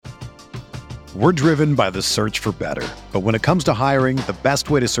We're driven by the search for better. But when it comes to hiring, the best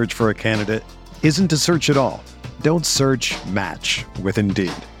way to search for a candidate isn't to search at all. Don't search, match with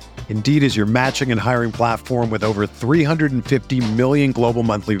Indeed. Indeed is your matching and hiring platform with over 350 million global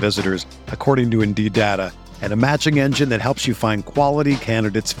monthly visitors, according to Indeed data, and a matching engine that helps you find quality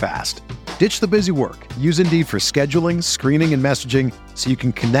candidates fast. Ditch the busy work. Use Indeed for scheduling, screening, and messaging so you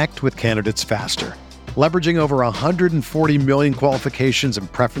can connect with candidates faster. Leveraging over 140 million qualifications and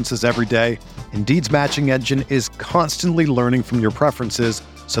preferences every day, Indeed's matching engine is constantly learning from your preferences,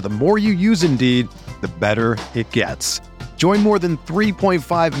 so the more you use Indeed, the better it gets. Join more than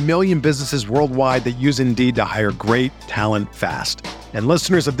 3.5 million businesses worldwide that use Indeed to hire great talent fast. And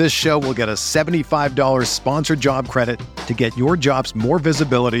listeners of this show will get a $75 sponsored job credit to get your jobs more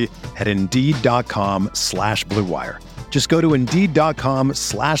visibility at Indeed.com/Blue Wire. Just go to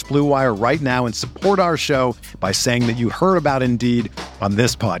Indeed.com/Blue Wire right now and support our show by saying that you heard about Indeed on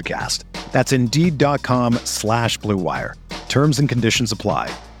this podcast. That's Indeed.com/Blue Wire. Terms and conditions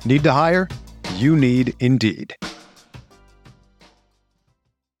apply. Need to hire? You need Indeed.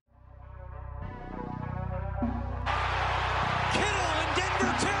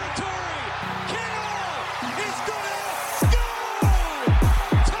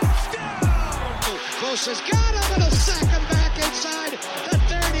 Has got him and a sack him back inside the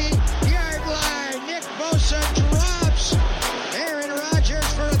 30-yard line. Nick Bosa drops Aaron Rodgers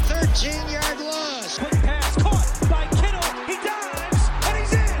for a 13-yard loss. Quick pass caught by Kittle. He dives and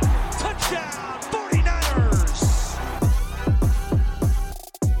he's in. Touchdown 49ers.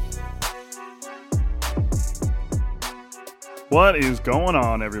 What is going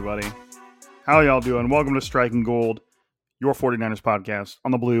on, everybody? How y'all doing? Welcome to Striking Gold, your 49ers podcast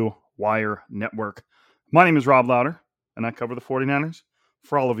on the Blue Wire Network. My name is Rob Louder, and I cover the 49ers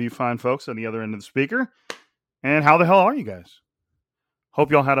for all of you fine folks on the other end of the speaker. And how the hell are you guys?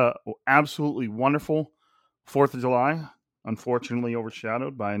 Hope y'all had a absolutely wonderful 4th of July. Unfortunately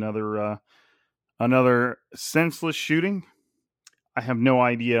overshadowed by another senseless shooting. I have no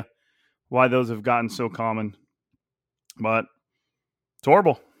idea why those have gotten so common, but it's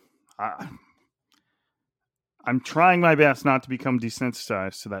horrible. I'm trying my best not to become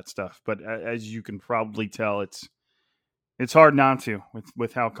desensitized to that stuff, but as you can probably tell, it's hard not to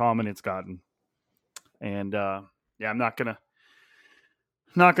with how common it's gotten. And I'm not gonna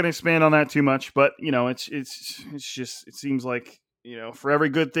expand on that too much, but it's just, it seems like for every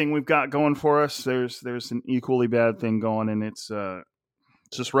good thing we've got going for us, there's an equally bad thing going, and it's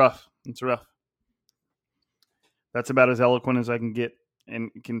just rough. It's rough. That's about as eloquent as I can get.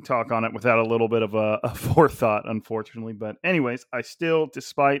 And can talk on it without a little bit of a forethought, unfortunately. But anyways, I still,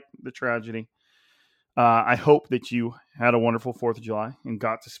 despite the tragedy, I hope that you had a wonderful 4th of July and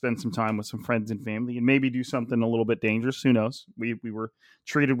got to spend some time with some friends and family and maybe do something a little bit dangerous. Who knows? We were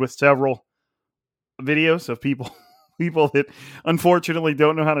treated with several videos of people that unfortunately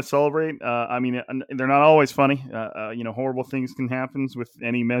don't know how to celebrate. They're not always funny. Horrible things can happen with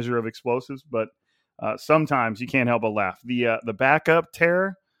any measure of explosives, but sometimes you can't help but laugh. The backup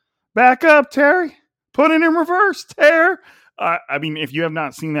Terry, put it in reverse, Terry. If you have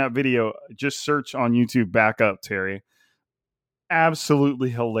not seen that video, just search on YouTube backup Terry.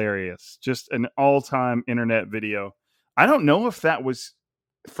 Absolutely hilarious. Just an all-time internet video. I don't know if that was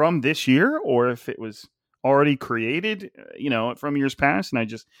from this year or if it was already created, from years past, and I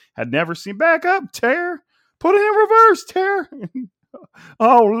just had never seen backup Terry. Put it in reverse, Terry.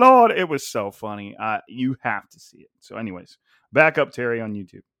 Oh, Lord, it was so funny. You have to see it. So anyways, back up Terry on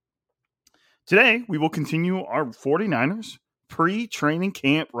YouTube. Today, we will continue our 49ers pre-training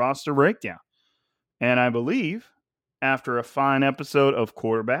camp roster breakdown. And I believe after a fine episode of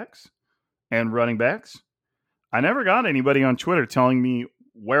quarterbacks and running backs, I never got anybody on Twitter telling me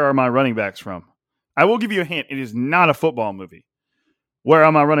where are my running backs from. I will give you a hint. It is not a football movie. Where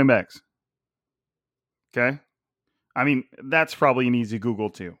are my running backs? Okay. That's probably an easy Google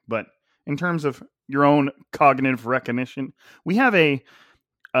too. But in terms of your own cognitive recognition, we have a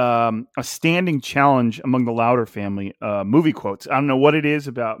standing challenge among the Louder family, movie quotes. I don't know what it is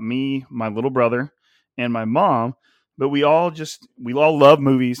about me, my little brother, and my mom, but we all love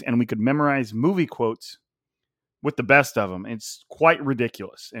movies, and we could memorize movie quotes with the best of them. It's quite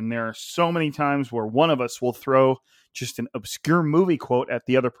ridiculous. And there are so many times where one of us will throw just an obscure movie quote at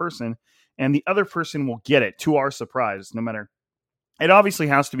the other person, and the other person will get it to our surprise, no matter. It obviously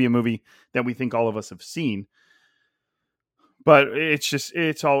has to be a movie that we think all of us have seen, but it's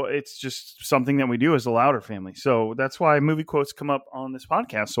just something that we do as a Louder family. So that's why movie quotes come up on this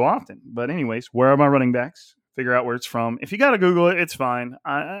podcast so often. But anyways, where are my running backs? Figure out where it's from. If you got to Google it, it's fine.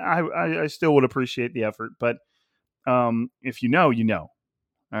 I still would appreciate the effort, but if you know, you know.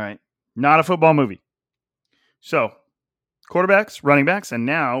 All right. Not a football movie. So, quarterbacks, running backs, and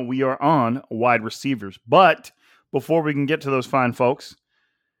now we are on wide receivers. But before we can get to those fine folks,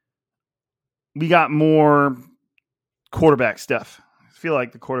 we got more quarterback stuff. I feel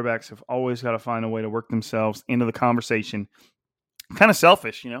like the quarterbacks have always got to find a way to work themselves into the conversation. Kind of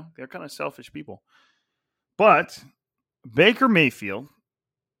selfish, you know? They're kind of selfish people. But Baker Mayfield,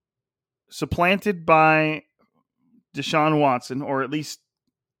 supplanted by Deshaun Watson, or at least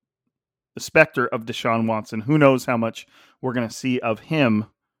the specter of Deshaun Watson, who knows how much we're going to see of him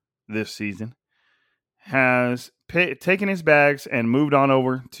this season, has taken his bags and moved on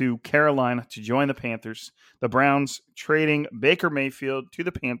over to Carolina to join the Panthers. The Browns trading Baker Mayfield to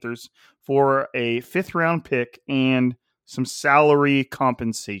the Panthers for a 5th-round pick and some salary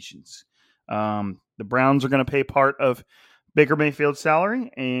compensations. The Browns are going to pay part of Baker Mayfield's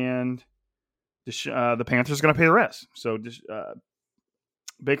salary, and the Panthers are going to pay the rest. So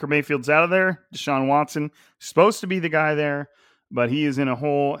Baker Mayfield's out of there. Deshaun Watson is supposed to be the guy there, but he is in a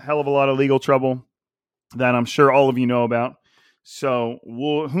whole hell of a lot of legal trouble that I'm sure all of you know about. So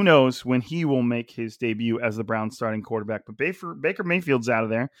who knows when he will make his debut as the Browns starting quarterback. But Baker Mayfield's out of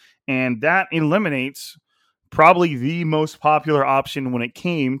there, and that eliminates probably the most popular option when it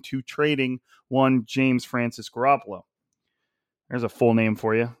came to trading one James Francis Garoppolo. There's a full name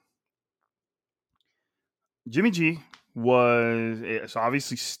for you. Jimmy G is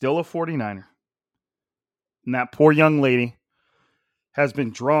obviously still a 49er. And that poor young lady has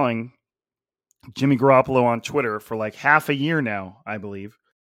been drawing Jimmy Garoppolo on Twitter for like half a year now, I believe.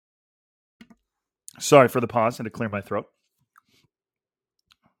 Sorry for the pause. I had to clear my throat.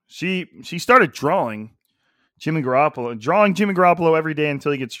 She started drawing Jimmy Garoppolo every day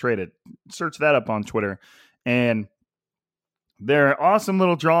until he gets traded. Search that up on Twitter. And they're awesome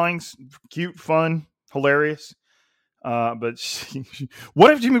little drawings. Cute, fun, hilarious. But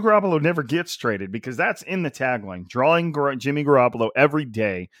what if Jimmy Garoppolo never gets traded? Because that's in the tagline. Drawing Jimmy Garoppolo every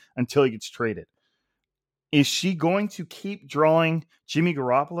day until he gets traded. Is she going to keep drawing Jimmy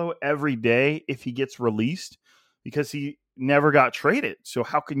Garoppolo every day if he gets released? Because he never got traded. So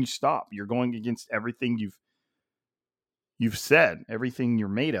how can you stop? You're going against everything you've said, everything you're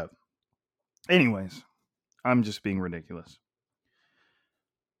made of. Anyways, I'm just being ridiculous.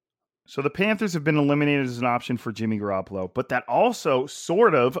 So the Panthers have been eliminated as an option for Jimmy Garoppolo, but that also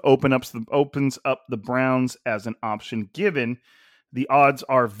sort of opens up the Browns as an option, given the odds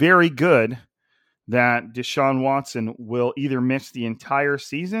are very good that Deshaun Watson will either miss the entire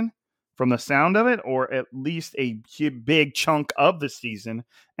season from the sound of it, or at least a big chunk of the season,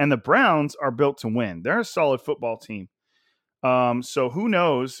 and the Browns are built to win. They're a solid football team. So who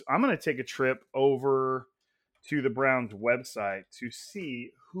knows? I'm going to take a trip over to the Browns website to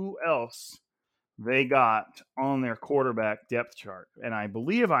see who else they got on their quarterback depth chart. And I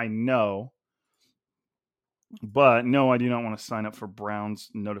believe I know, but no, I do not want to sign up for Browns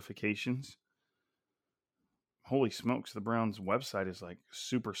notifications. Holy smokes, the Browns website is like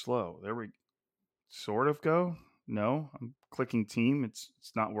super slow. There we sort of go. No, I'm clicking team. It's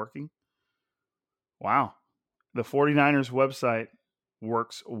not working. Wow. The 49ers website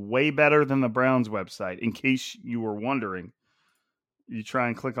works way better than the Browns website. In case you were wondering, you try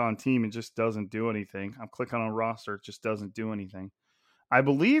and click on team, it just doesn't do anything. I'm clicking on roster, it just doesn't do anything. I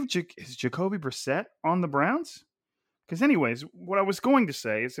believe is Jacoby Brissett on the Browns? Because anyways, what I was going to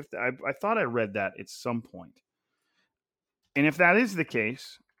say is I thought I read that at some point. And if that is the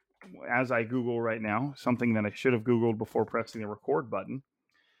case, as I Google right now, something that I should have Googled before pressing the record button,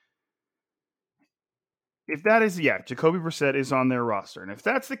 if that is, Jacoby Brissett is on their roster. And if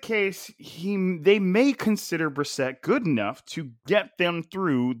that's the case, they may consider Brissett good enough to get them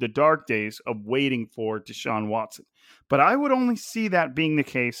through the dark days of waiting for Deshaun Watson. But I would only see that being the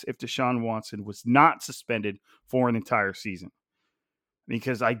case if Deshaun Watson was not suspended for an entire season.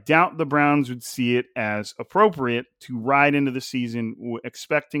 Because I doubt the Browns would see it as appropriate to ride into the season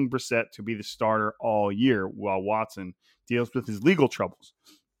expecting Brissett to be the starter all year while Watson deals with his legal troubles.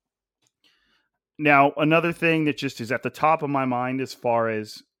 Now, another thing that just is at the top of my mind as far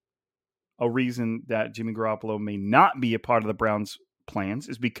as a reason that Jimmy Garoppolo may not be a part of the Browns' plans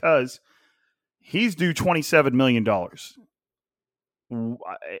is because he's due $27 million.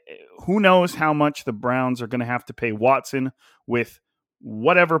 Who knows how much the Browns are going to have to pay Watson with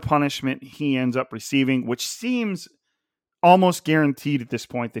whatever punishment he ends up receiving, which seems almost guaranteed at this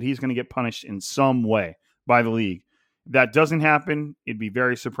point that he's going to get punished in some way by the league. If that doesn't happen, it'd be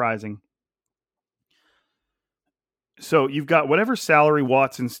very surprising. So you've got whatever salary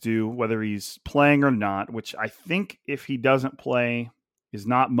Watson's due, whether he's playing or not, which I think if he doesn't play is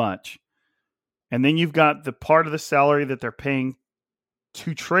not much. And then you've got the part of the salary that they're paying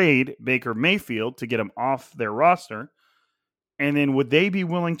to trade Baker Mayfield to get him off their roster? And then would they be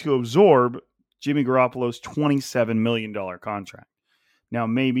willing to absorb Jimmy Garoppolo's $27 million contract? Now,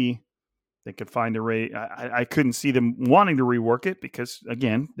 maybe they could find a rate. I couldn't see them wanting to rework it because,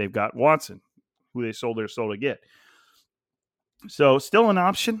 again, they've got Watson, who they sold their soul to get. So still an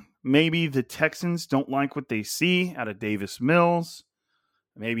option. Maybe the Texans don't like what they see out of Davis Mills.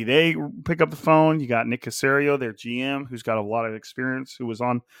 Maybe they pick up the phone. You got Nick Caserio, their GM, who's got a lot of experience, who was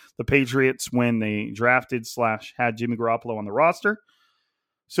on the Patriots when they drafted / had Jimmy Garoppolo on the roster.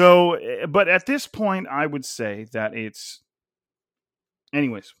 So, but at this point, I would say that it's,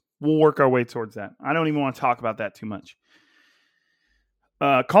 anyways, we'll work our way towards that. I don't even want to talk about that too much.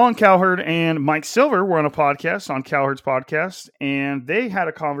 Colin Cowherd and Mike Silver were on a podcast, on Cowherd's podcast, and they had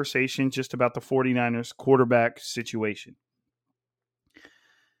a conversation just about the 49ers quarterback situation.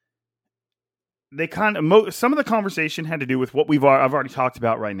 They some of the conversation had to do with what I've already talked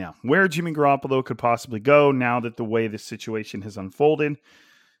about right now, where Jimmy Garoppolo could possibly go now that the way this situation has unfolded.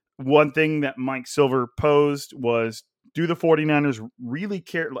 One thing that Mike Silver posed was, do the 49ers really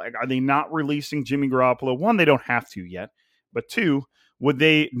care? Like, are they not releasing Jimmy Garoppolo? One, they don't have to yet, but two, would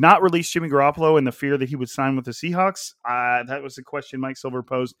they not release Jimmy Garoppolo in the fear that he would sign with the Seahawks? That was the question Mike Silver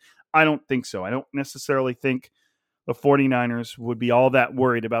posed. I don't think so. I don't necessarily think the 49ers would be all that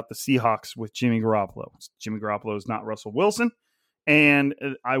worried about the Seahawks with Jimmy Garoppolo. Jimmy Garoppolo is not Russell Wilson, and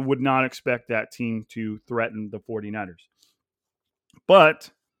I would not expect that team to threaten the 49ers.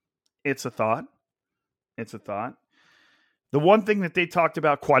 But it's a thought. It's a thought. The one thing that they talked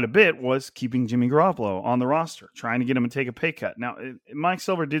about quite a bit was keeping Jimmy Garoppolo on the roster, trying to get him to take a pay cut. Now, Mike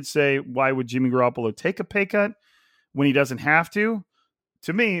Silver did say, why would Jimmy Garoppolo take a pay cut when he doesn't have to?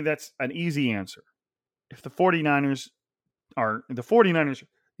 To me, that's an easy answer. If the 49ers are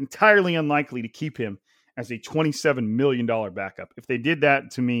entirely unlikely to keep him as a $27 million backup. If they did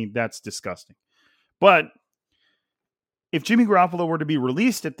that, to me, that's disgusting. But if Jimmy Garoppolo were to be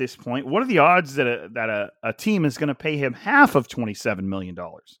released at this point, what are the odds that a team is going to pay him half of $27 million?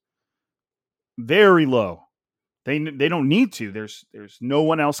 Very low. They don't need to. There's no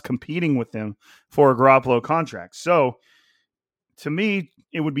one else competing with them for a Garoppolo contract. So, to me,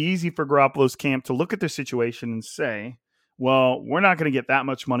 it would be easy for Garoppolo's camp to look at the situation and say, well, we're not going to get that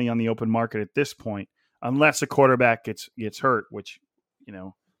much money on the open market at this point unless a quarterback gets hurt, which,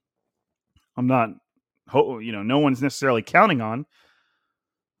 I'm not, no one's necessarily counting on.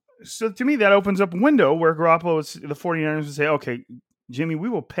 So to me, that opens up a window where the 49ers would say, okay, Jimmy, we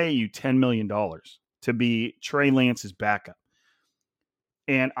will pay you $10 million to be Trey Lance's backup.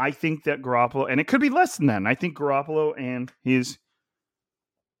 And I think that Garoppolo, and it could be less than that, and I think Garoppolo and his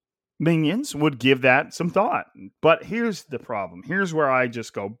minions would give that some thought. But here's the problem. Here's where I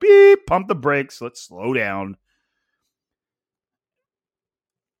just go, beep, pump the brakes, let's slow down.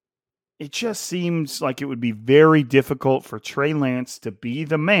 It just seems like it would be very difficult for Trey Lance to be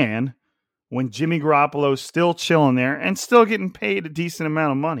the man when Jimmy Garoppolo's still chilling there and still getting paid a decent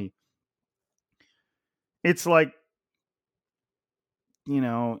amount of money. It's like,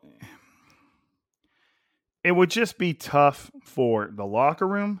 it would just be tough for the locker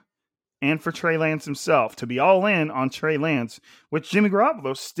room and for Trey Lance himself to be all in on Trey Lance, with Jimmy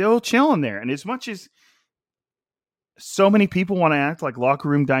Garoppolo still chilling there. And as much as so many people want to act like locker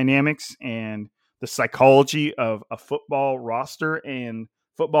room dynamics and the psychology of a football roster and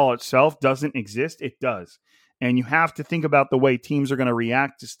football itself doesn't exist, it does. And you have to think about the way teams are going to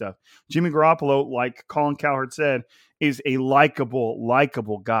react to stuff. Jimmy Garoppolo, like Colin Cowherd said, is a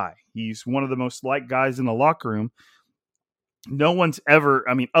likable guy. He's one of the most liked guys in the locker room. No one's ever,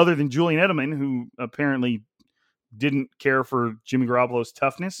 other than Julian Edelman, who apparently didn't care for Jimmy Garoppolo's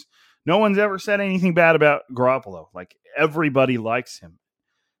toughness, no one's ever said anything bad about Garoppolo. Like, everybody likes him.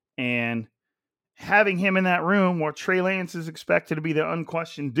 And having him in that room where Trey Lance is expected to be the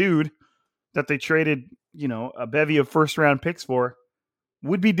unquestioned dude that they traded, a bevy of first-round picks for,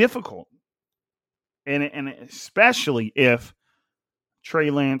 would be difficult. And especially if Trey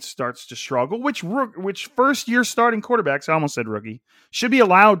Lance starts to struggle, which first-year starting quarterbacks, I almost said rookie, should be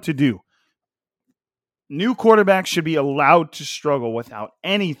allowed to do. New quarterbacks should be allowed to struggle without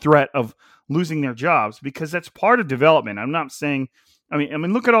any threat of losing their jobs, because that's part of development. I'm not saying,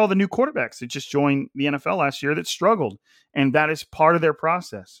 look at all the new quarterbacks that just joined the NFL last year that struggled, and that is part of their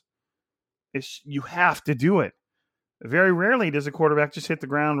process. You have to do it. Very rarely does a quarterback just hit the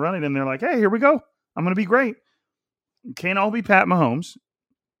ground running and they're like, hey, here we go. I'm going to be great. You can't all be Pat Mahomes.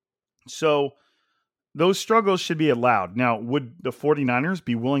 So those struggles should be allowed. Now, would the 49ers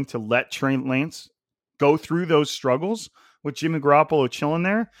be willing to let Trey Lance go through those struggles with Jimmy Garoppolo chilling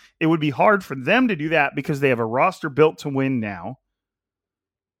there? It would be hard for them to do that because they have a roster built to win now.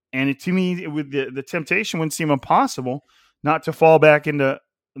 And to me, the temptation wouldn't seem impossible not to fall back into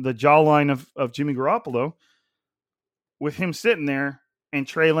the jawline of Jimmy Garoppolo with him sitting there and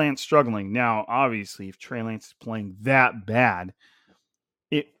Trey Lance struggling. Now, obviously, if Trey Lance is playing that bad,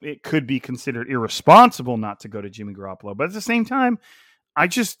 it could be considered irresponsible not to go to Jimmy Garoppolo. But at the same time,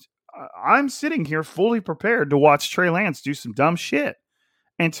 I'm sitting here fully prepared to watch Trey Lance do some dumb shit.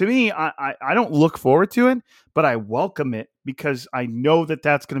 And to me, I don't look forward to it, but I welcome it because I know that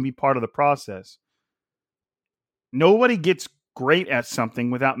that's going to be part of the process. Nobody gets great at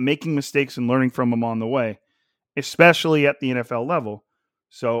something without making mistakes and learning from them on the way, especially at the NFL level.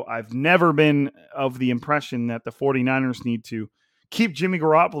 So I've never been of the impression that the 49ers need to keep Jimmy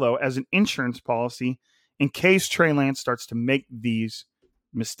Garoppolo as an insurance policy in case Trey Lance starts to make these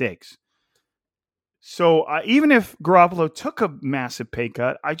mistakes. So even if Garoppolo took a massive pay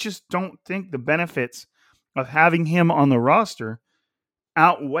cut, I just don't think the benefits of having him on the roster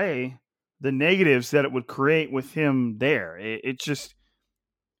outweigh the negatives that it would create with him there. It just,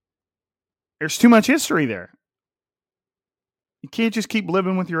 there's too much history there. You can't just keep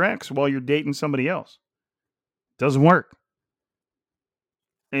living with your ex while you're dating somebody else. It doesn't work.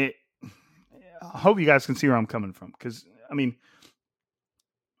 I hope you guys can see where I'm coming from. Because, I mean,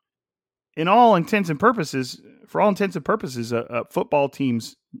 for all intents and purposes, a football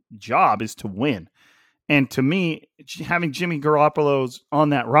team's job is to win. And to me, having Jimmy Garoppolo on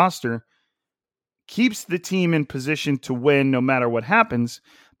that roster keeps the team in position to win no matter what happens.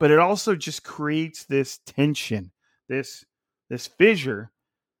 But it also just creates this tension, this fissure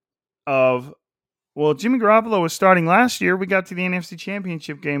of, well, Jimmy Garoppolo was starting last year. We got to the NFC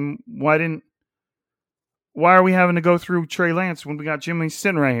Championship game. Why are we having to go through Trey Lance when we got Jimmy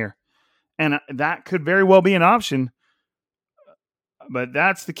sitting right here? And that could very well be an option. But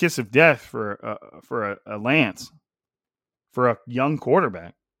that's the kiss of death for a Lance, for a young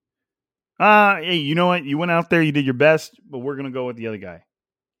quarterback. Hey, you know what? You went out there, you did your best, but we're going to go with the other guy.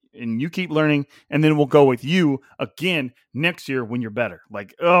 And you keep learning, and then we'll go with you again next year when you're better.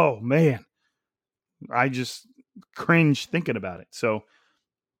 Like, oh, man. I just cringe thinking about it. So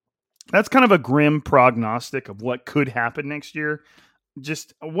that's kind of a grim prognostic of what could happen next year.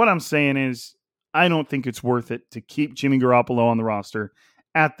 Just what I'm saying is I don't think it's worth it to keep Jimmy Garoppolo on the roster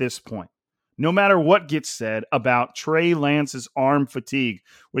at this point. No matter what gets said about Trey Lance's arm fatigue,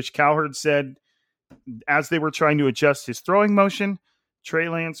 which Cowherd said as they were trying to adjust his throwing motion, Trey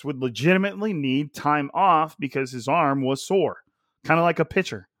Lance would legitimately need time off because his arm was sore, kind of like a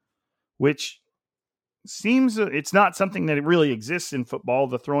pitcher, which seems it's not something that really exists in football.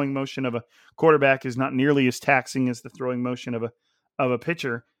 The throwing motion of a quarterback is not nearly as taxing as the throwing motion of a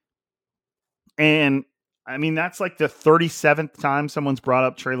pitcher. And I mean, that's like the 37th time someone's brought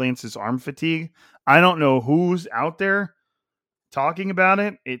up Trey Lance's arm fatigue. I don't know who's out there talking about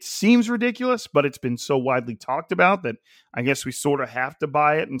it. It seems ridiculous, but it's been so widely talked about that I guess we sort of have to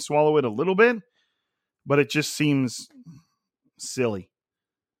buy it and swallow it a little bit, but it just seems silly.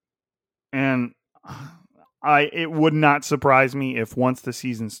 And it would not surprise me if once the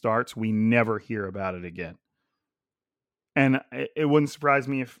season starts, we never hear about it again. And it wouldn't surprise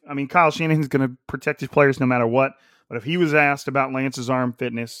me Kyle Shanahan's going to protect his players no matter what, but if he was asked about Lance's arm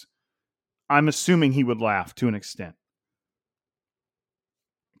fitness, I'm assuming he would laugh to an extent.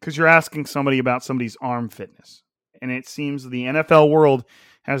 Because you're asking somebody about somebody's arm fitness. And it seems the NFL world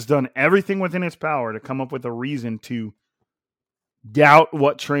has done everything within its power to come up with a reason to doubt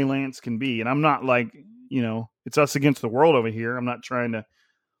what Trey Lance can be. And I'm not like, it's us against the world over here. I'm not trying to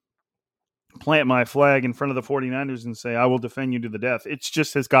plant my flag in front of the 49ers and say, I will defend you to the death. It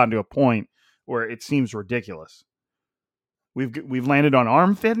just has gotten to a point where it seems ridiculous. We've landed on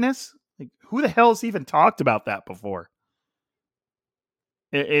arm fitness. Like, who the hell has even talked about that before?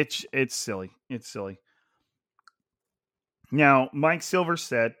 It's silly. It's silly. Now, Mike Silver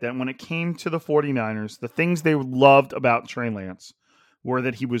said that when it came to the 49ers, the things they loved about Trey Lance were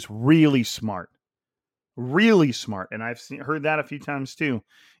that he was really smart. Really smart. And I've heard that a few times too.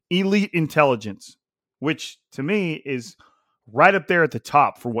 Elite intelligence, which to me is right up there at the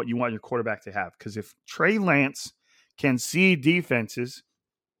top for what you want your quarterback to have. Because if Trey Lance can see defenses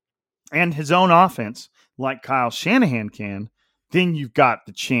and his own offense like Kyle Shanahan can, then you've got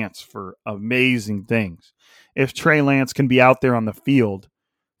the chance for amazing things. If Trey Lance can be out there on the field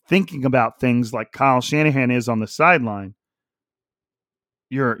thinking about things like Kyle Shanahan is on the sideline,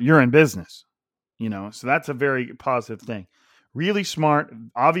 you're in business. So that's a very positive thing. Really smart,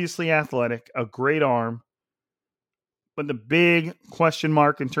 obviously athletic, a great arm. But the big question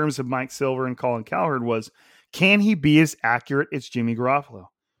mark in terms of Mike Silver and Colin Cowherd was, can he be as accurate as Jimmy Garoppolo?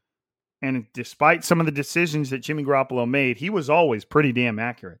 And despite some of the decisions that Jimmy Garoppolo made, he was always pretty damn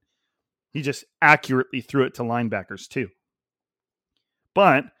accurate. He just accurately threw it to linebackers too.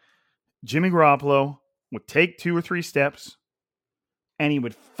 But Jimmy Garoppolo would take 2 or 3 steps and he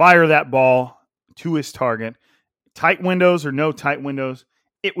would fire that ball to his target. Tight windows or no tight windows,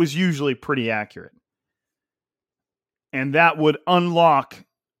 it was usually pretty accurate. And that would unlock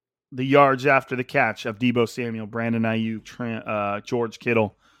the yards after the catch of Deebo Samuel, Brandon Ayuk, George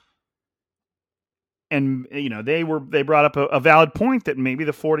Kittle. And, they brought up a valid point that maybe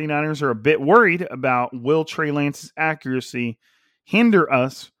the 49ers are a bit worried about, will Trey Lance's accuracy hinder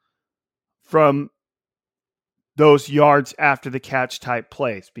us from those yards after the catch type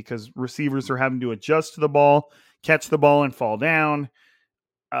plays, because receivers are having to adjust to the ball, catch the ball and fall down.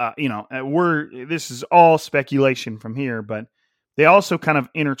 This is all speculation from here, but they also kind of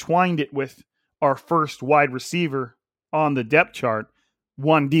intertwined it with our first wide receiver on the depth chart,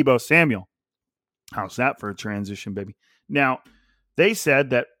 one Deebo Samuel. How's that for a transition, baby? Now, they said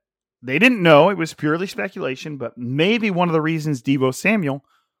that they didn't know, it was purely speculation, but maybe one of the reasons Deebo Samuel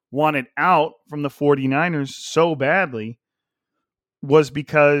wanted out from the 49ers so badly was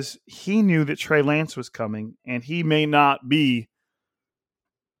because he knew that Trey Lance was coming, and he may not be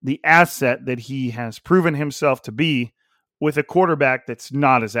the asset that he has proven himself to be with a quarterback that's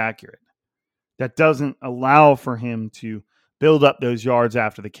not as accurate, that doesn't allow for him to build up those yards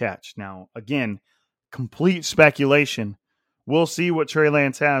after the catch. Now, again, complete speculation. We'll see what Trey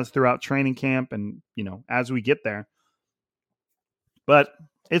Lance has throughout training camp and, as we get there. But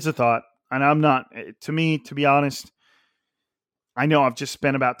it's a thought, and to be honest, I know I've just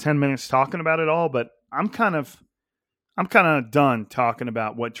spent about 10 minutes talking about it all, but I'm kind of done talking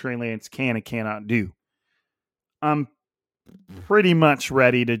about what Trey Lance can and cannot do. I'm pretty much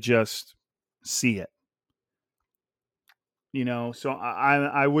ready to just see it. So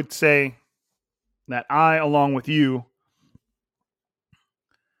I would say that I, along with you,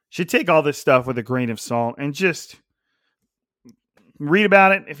 should take all this stuff with a grain of salt and just read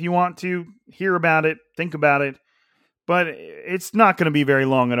about it if you want to, hear about it, think about it. But it's not going to be very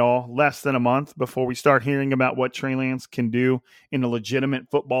long at all, less than a month, before we start hearing about what Trey Lance can do in a legitimate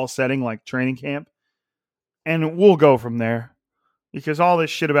football setting like training camp. And we'll go from there, because all this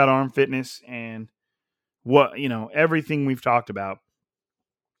shit about arm fitness and everything we've talked about,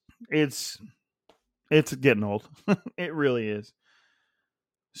 it's getting old. It really is.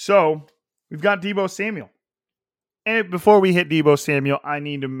 So we've got Deebo Samuel. And before we hit Deebo Samuel, I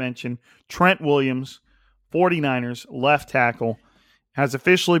need to mention Trent Williams, 49ers left tackle, has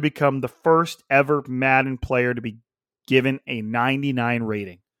officially become the first ever Madden player to be given a 99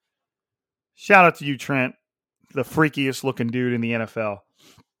 rating. Shout out to you, Trent, the freakiest looking dude in the NFL.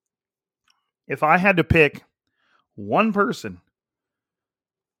 If I had to pick one person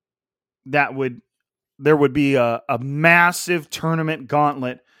there would be a massive tournament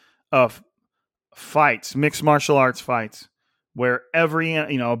gauntlet of fights, mixed martial arts fights, where every,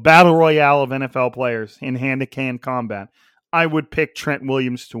 a battle royale of NFL players in hand-to-hand combat, I would pick Trent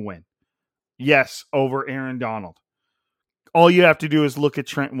Williams to win. Yes, over Aaron Donald. All you have to do is look at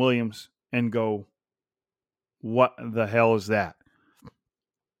Trent Williams and go, what the hell is that?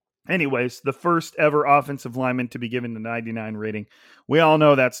 Anyways, the first ever offensive lineman to be given the 99 rating. We all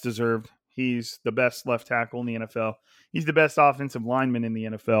know that's deserved. He's the best left tackle in the NFL. He's the best offensive lineman in the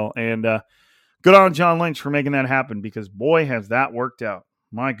NFL. And good on John Lynch for making that happen, because boy, has that worked out.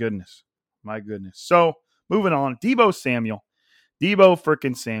 My goodness. So moving on, Deebo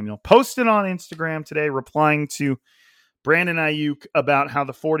freaking Samuel posted on Instagram today, replying to Brandon Ayuk about how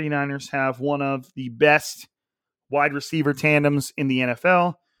the 49ers have one of the best wide receiver tandems in the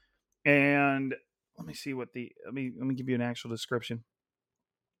NFL. And let me see let me give you an actual description.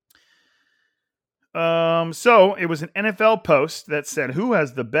 So it was an NFL post that said, who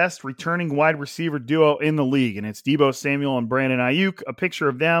has the best returning wide receiver duo in the league? And it's Deebo Samuel and Brandon Ayuk. A picture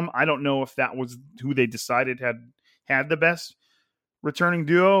of them. I don't know if that was who they decided had the best returning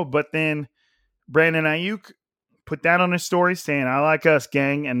duo, but then Brandon Ayuk put that on his story saying, I like us,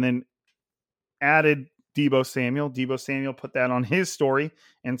 gang, and then added Deebo Samuel. Deebo Samuel put that on his story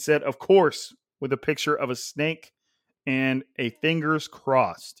and said, of course, with a picture of a snake and a fingers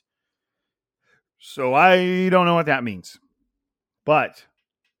crossed. So I don't know what that means, but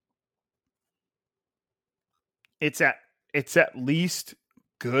it's at least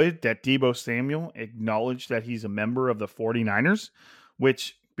good that Deebo Samuel acknowledged that he's a member of the 49ers,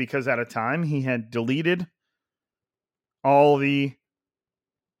 which, because at a time he had deleted all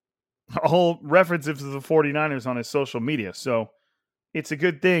references to the 49ers on his social media. So it's a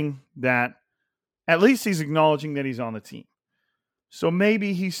good thing that at least he's acknowledging that he's on the team. So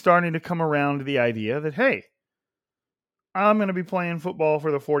maybe he's starting to come around to the idea that, hey, I'm going to be playing football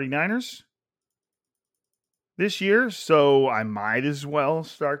for the 49ers this year, so I might as well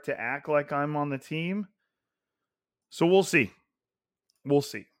start to act like I'm on the team. So we'll see. We'll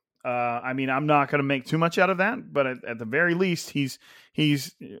see. I mean, I'm not going to make too much out of that, but at the very least, he's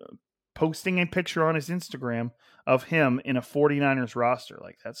posting a picture on his Instagram of him in a 49ers roster.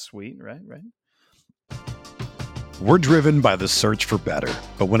 Like, that's sweet, right? We're driven by the search for better.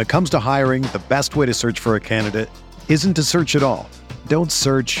 But when it comes to hiring, the best way to search for a candidate isn't to search at all. Don't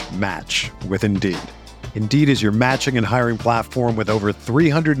search, match with Indeed. Indeed is your matching and hiring platform with over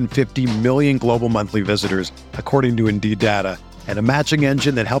 350 million global monthly visitors, according to Indeed data, and a matching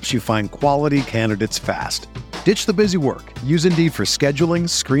engine that helps you find quality candidates fast. Ditch the busy work. Use Indeed for scheduling,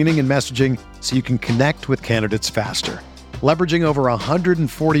 screening, and messaging so you can connect with candidates faster. Leveraging over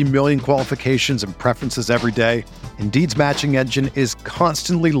 140 million qualifications and preferences every day, Indeed's matching engine is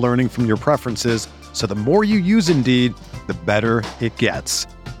constantly learning from your preferences, so the more you use Indeed, the better it gets.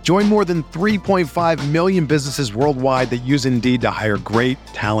 Join more than 3.5 million businesses worldwide that use Indeed to hire great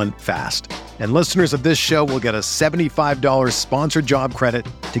talent fast. And listeners of this show will get a $75 sponsored job credit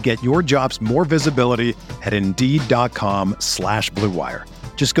to get your jobs more visibility at Indeed.com/Blue Wire.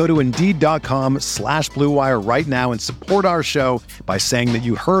 Just go to Indeed.com/Blue Wire right now and support our show by saying that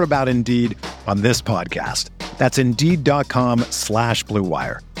you heard about Indeed on this podcast. That's Indeed.com/Blue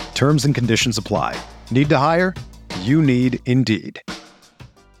Wire. Terms and conditions apply. Need to hire? You need Indeed.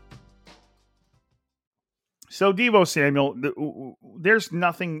 So Deebo Samuel, there's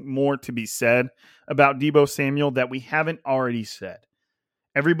nothing more to be said about Deebo Samuel that we haven't already said.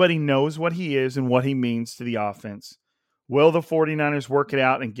 Everybody knows what he is and what he means to the offense. Will the 49ers work it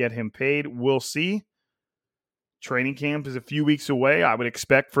out and get him paid? We'll see. Training camp is a few weeks away. I would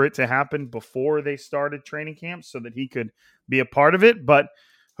expect for it to happen before they started training camp so that he could be a part of it. But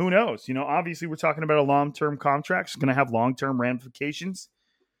who knows? You know, obviously we're talking about a long-term contract. It's going to have long-term ramifications.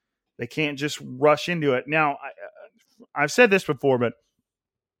 They can't just rush into it. Now, I've said this before, but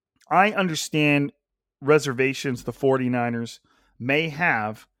I understand reservations the 49ers may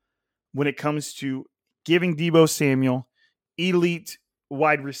have when it comes to giving Deebo Samuel elite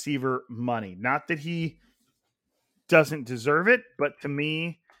wide receiver money. Not that he doesn't deserve it, but to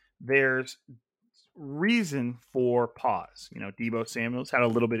me, there's reason for pause. You know, Deebo Samuel's had a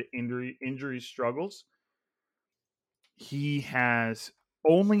little bit of injury struggles. He has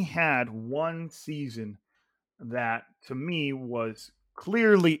only had one season that, to me, was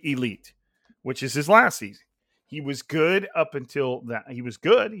clearly elite, which is his last season. He was good up until that. He was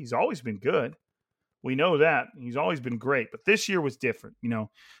good. He's always been good. We know that. He's always been great. But this year was different. You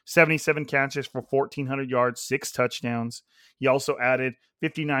know, 77 catches for 1,400 yards, 6 touchdowns. He also added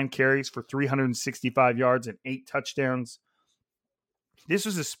 59 carries for 365 yards and 8 touchdowns. This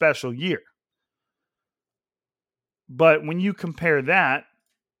was a special year. But when you compare that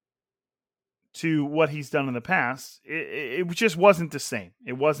to what he's done in the past, it just wasn't the same.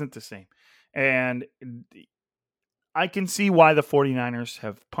 It wasn't the same. And I can see why the 49ers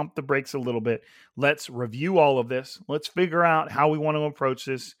have pumped the brakes a little bit. Let's review all of this. Let's figure out how we want to approach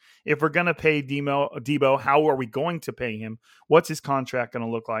this. If we're going to pay Deebo, how are we going to pay him? What's his contract going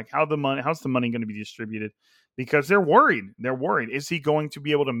to look like? How's the money going to be distributed? Because they're worried. They're worried. Is he going to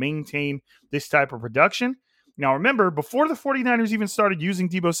be able to maintain this type of production? Now, remember, before the 49ers even started using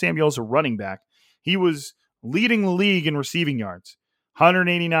Deebo Samuel as a running back, he was leading the league in receiving yards.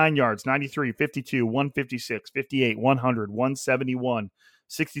 189 yards, 93, 52, 156, 58, 100, 171,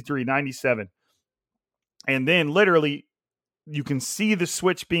 63, 97. And then literally you can see the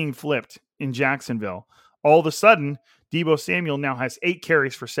switch being flipped in Jacksonville. All of a sudden, Deebo Samuel now has 8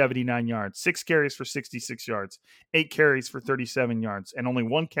 carries for 79 yards, 6 carries for 66 yards, 8 carries for 37 yards, and only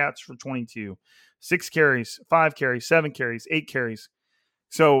 1 catch for 22. 6 carries, 5 carries, 7 carries, 8 carries.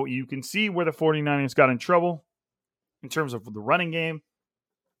 So you can see where the 49ers got in trouble in terms of the running game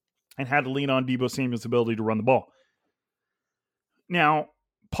and had to lean on Deebo Samuel's ability to run the ball. Now,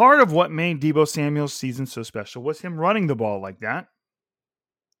 part of what made Deebo Samuel's season so special was him running the ball like that.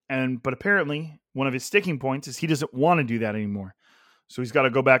 But apparently, one of his sticking points is he doesn't want to do that anymore. So he's got to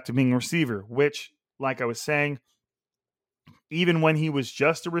go back to being a receiver, which, like I was saying, even when he was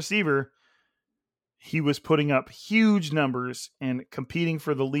just a receiver, he was putting up huge numbers and competing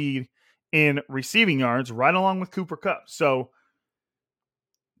for the lead in receiving yards right along with Cooper Kupp. So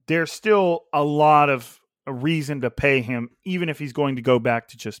there's still a lot of a reason to pay him, even if he's going to go back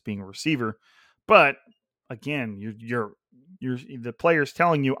to just being a receiver. But again, you're the player's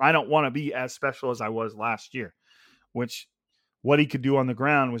telling you, I don't want to be as special as I was last year, which what he could do on the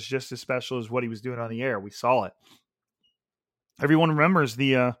ground was just as special as what he was doing on the air. We saw it. Everyone remembers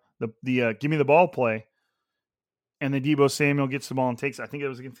the give me the ball play and then Deebo Samuel gets the ball and takes, I think it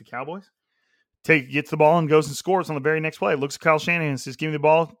was against the Cowboys, gets the ball and goes and scores on the very next play. Looks at Kyle Shanahan and says, give me the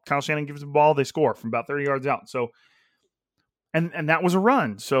ball. Kyle Shanahan gives the ball. They score from about 30 yards out. So, and that was a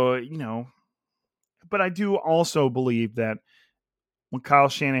run. So, but I do also believe that once Kyle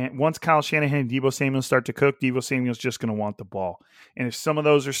Shanahan and Deebo Samuel start to cook, Deebo Samuel's just going to want the ball. And if some of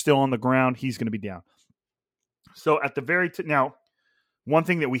those are still on the ground, he's going to be down. So at the very now, one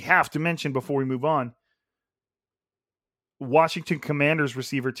thing that we have to mention before we move on, Washington Commanders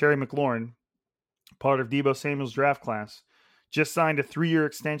receiver Terry McLaurin, part of Deebo Samuel's draft class, just signed a 3-year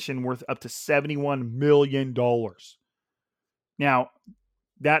extension worth up to $71 million. Now,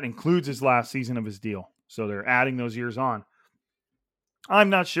 that includes his last season of his deal. So they're adding those years on.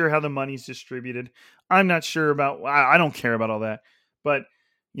 I'm not sure how the money's distributed. I'm not sure about, I don't care about all that. But,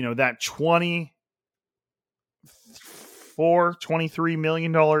 that $23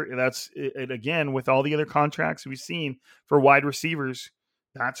 million, that's it again, with all the other contracts we've seen for wide receivers,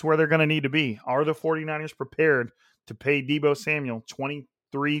 that's where they're going to need to be. Are the 49ers prepared to pay Deebo Samuel $23,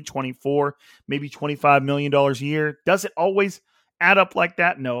 $24, maybe $25 million a year? Does it always add up like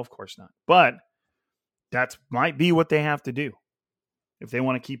that? No, of course not. But that might be what they have to do if they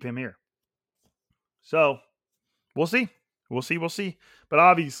want to keep him here. So we'll see. We'll see. But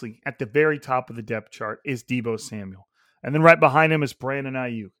obviously, at the very top of the depth chart is Deebo Samuel. And then right behind him is Brandon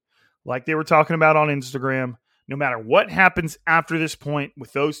Ayuk. Like they were talking about on Instagram, no matter what happens after this point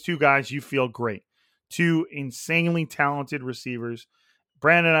with those two guys, you feel great. Two insanely talented receivers.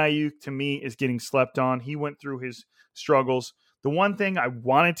 Brandon Ayuk, to me, is getting slept on. He went through his struggles. The one thing I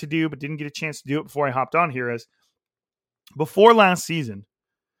wanted to do but didn't get a chance to do it before I hopped on here is, before last season,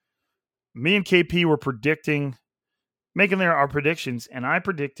 me and KP were making our predictions, and I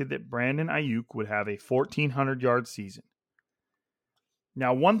predicted that Brandon Ayuk would have a 1,400-yard season.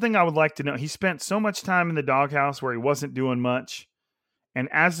 Now, one thing I would like to know, he spent so much time in the doghouse where he wasn't doing much, and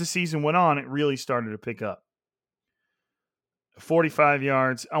as the season went on, it really started to pick up. 45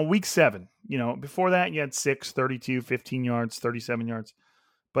 yards on week 7. Before that, you had 6, 32, 15 yards, 37 yards.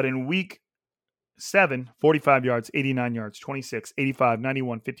 But in week 7, 45 yards, 89 yards, 26, 85,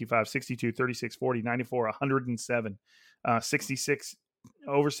 91, 55, 62, 36, 40, 94, 107, 66,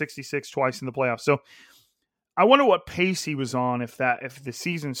 over 66 twice in the playoffs. So I wonder what pace he was on if the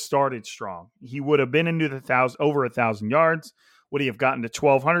season started strong. He would have been into the over 1,000 yards. Would he have gotten to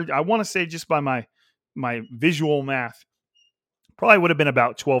 1,200? I want to say, just by my visual math, probably would have been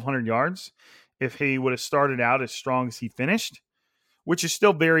about 1,200 yards if he would have started out as strong as he finished, which is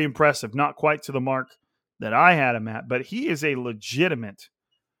still very impressive. Not quite to the mark that I had him at, but he is a legitimate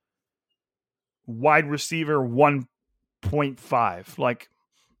wide receiver 1.5. Like,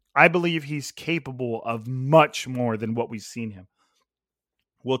 I believe he's capable of much more than what we've seen him.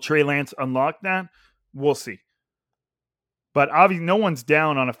 Will Trey Lance unlock that? We'll see. But obviously, no one's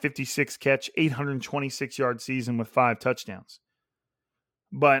down on a 56-catch, 826-yard season with 5 touchdowns.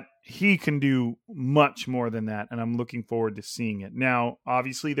 But he can do much more than that, and I'm looking forward to seeing it. Now,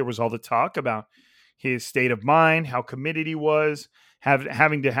 obviously, there was all the talk about his state of mind, how committed he was,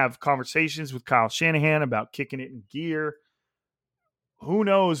 having to have conversations with Kyle Shanahan about kicking it in gear. Who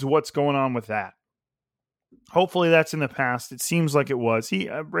knows what's going on with that? Hopefully that's in the past. It seems like it was.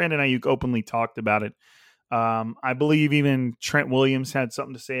 Brandon Ayuk openly talked about it. I believe even Trent Williams had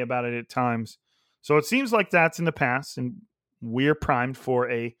something to say about it at times. So it seems like that's in the past, and we're primed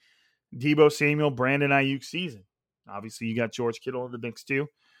for a Deebo Samuel, Brandon Ayuk season. Obviously, you got George Kittle in the mix too.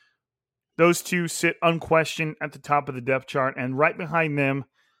 Those two sit unquestioned at the top of the depth chart, and right behind them,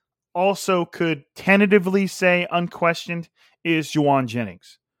 also could tentatively say unquestioned, is Jauan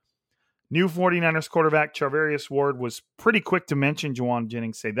Jennings. New 49ers quarterback Charvarius Ward was pretty quick to mention Jauan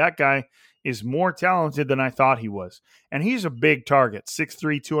Jennings, say that guy is more talented than I thought he was. And he's a big target,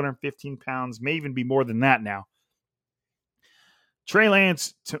 6'3", 215 pounds, may even be more than that now. Trey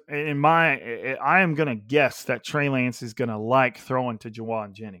Lance, I am going to guess that Trey Lance is going to like throwing to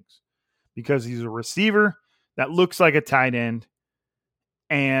Jauan Jennings because he's a receiver that looks like a tight end,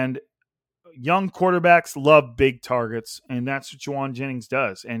 and young quarterbacks love big targets, and that's what Jauan Jennings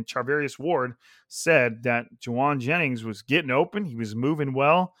does. And Charvarius Ward said that Jauan Jennings was getting open. He was moving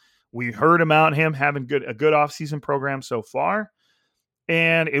well. We heard about him having a good offseason program so far.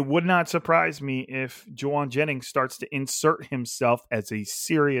 And it would not surprise me if Jauan Jennings starts to insert himself as a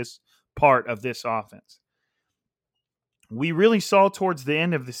serious part of this offense. We really saw towards the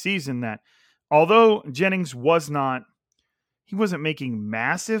end of the season that although Jennings wasn't making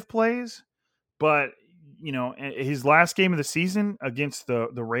massive plays, but his last game of the season against the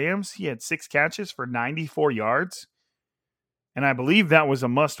Rams, he had 6 catches for 94 yards. And I believe that was a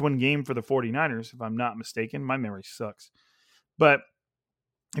must-win game for the 49ers, if I'm not mistaken. My memory sucks. But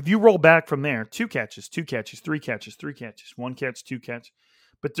if you roll back from there, 2 catches, 3 catches, 1 catch, 2 catch.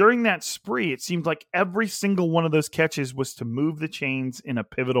 But during that spree, it seemed like every single one of those catches was to move the chains in a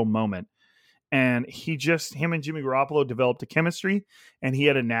pivotal moment. And him and Jimmy Garoppolo developed a chemistry, and he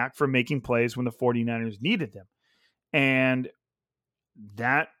had a knack for making plays when the 49ers needed them. And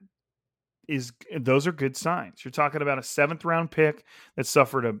those are good signs. You're talking about a 7th-round pick that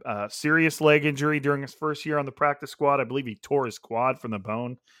suffered a serious leg injury during his first year on the practice squad. I believe he tore his quad from the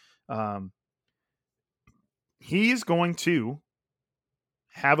bone. He's going to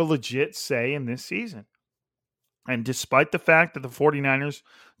have a legit say in this season. And despite the fact that the 49ers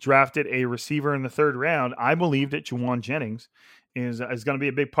drafted a receiver in the 3rd round, I believe that Jauan Jennings is going to be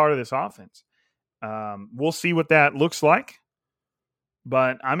a big part of this offense. We'll see what that looks like.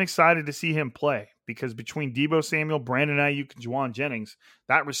 But I'm excited to see him play because between Deebo Samuel, Brandon Ayuk, and Jauan Jennings,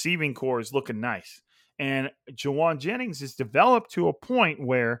 that receiving core is looking nice. And Jauan Jennings is developed to a point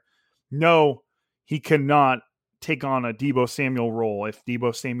where, no, he cannot take on a Deebo Samuel role if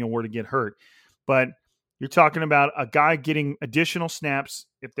Deebo Samuel were to get hurt. But you're talking about a guy getting additional snaps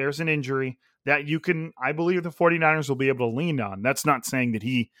if there's an injury that I believe the 49ers will be able to lean on. That's not saying that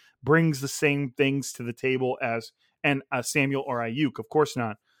he brings the same things to the table as Samuel or Ayuk. Of course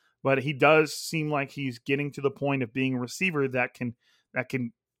not. But he does seem like he's getting to the point of being a receiver that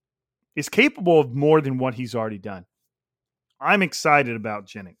is capable of more than what he's already done. I'm excited about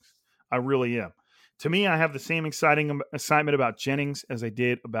Jennings. I really am. To me, I have the same excitement about Jennings as I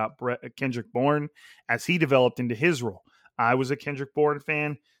did about Kendrick Bourne as he developed into his role. I was a Kendrick Bourne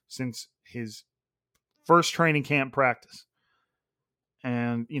fan since his first training camp practice.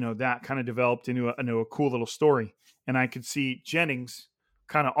 And, that kind of developed into a cool little story. And I could see Jennings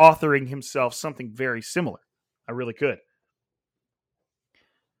kind of authoring himself something very similar. I really could.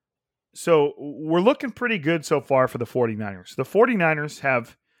 So we're looking pretty good so far for the 49ers. The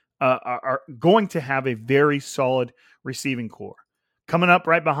 49ers are going to have a very solid receiving core. Coming up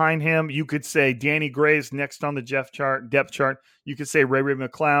right behind him, you could say Danny Gray's next on the depth chart. You could say Ray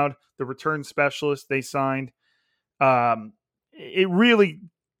McCloud, the return specialist they signed. It really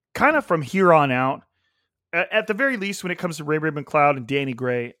kind of from here on out, at the very least, when it comes to Ray McCloud and Danny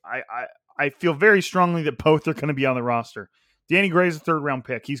Gray, I feel very strongly that both are going to be on the roster. Danny Gray is a 3rd-round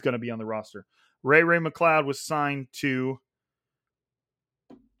pick. He's going to be on the roster. Ray McCloud was signed to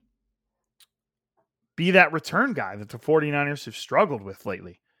be that return guy that the 49ers have struggled with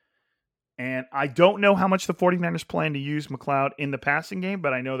lately. And I don't know how much the 49ers plan to use McCloud in the passing game,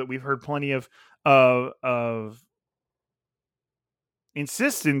 but I know that we've heard plenty of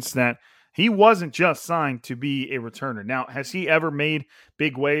insistence that he wasn't just signed to be a returner. Now, has he ever made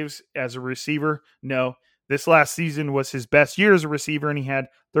big waves as a receiver? No. This last season was his best year as a receiver, and he had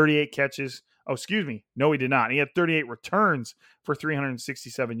 38 catches. Oh, excuse me. No, he did not. He had 38 returns for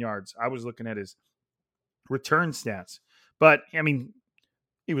 367 yards. I was looking at his return stats. But,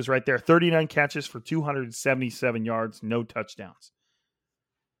 he was right there. 39 catches for 277 yards, no touchdowns.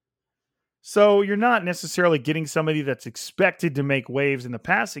 So you're not necessarily getting somebody that's expected to make waves in the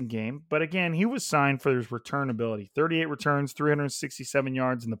passing game. But again, he was signed for his return ability. 38 returns, 367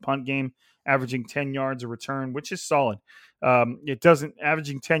 yards in the punt game, averaging 10 yards a return, which is solid.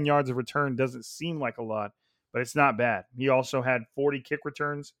 Averaging 10 yards a return doesn't seem like a lot, but it's not bad. He also had 35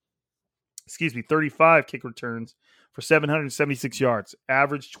 kick returns for 776 yards,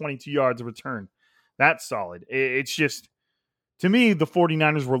 average 22 yards a return. That's solid. It's just, to me, the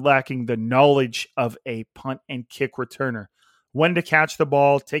 49ers were lacking the knowledge of a punt and kick returner. When to catch the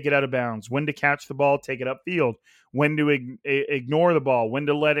ball, take it out of bounds. When to catch the ball, take it upfield. When to ignore the ball. When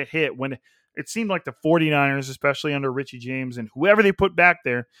to let it hit. It seemed like the 49ers, especially under Richie James and whoever they put back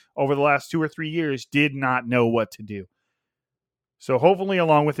there over the last 2 or 3 years, did not know what to do. So hopefully,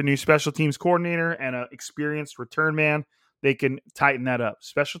 along with a new special teams coordinator and an experienced return man, they can tighten that up.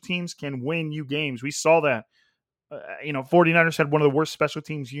 Special teams can win you games. We saw that. 49ers had one of the worst special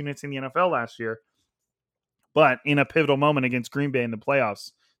teams units in the NFL last year. But in a pivotal moment against Green Bay in the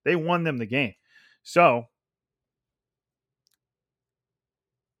playoffs, they won them the game. So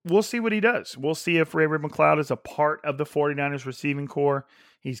we'll see what he does. We'll see if Ray McCloud is a part of the 49ers receiving core.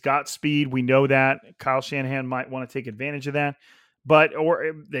 He's got speed. We know that. Kyle Shanahan might want to take advantage of that.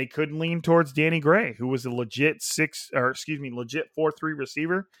 Or they could lean towards Danny Gray, who was a legit 4-3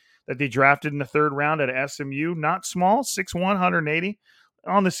 receiver that they drafted in the 3rd round at SMU. Not small, 6'1", 180,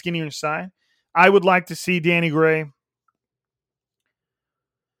 on the skinnier side. I would like to see Danny Gray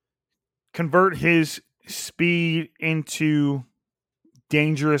convert his speed into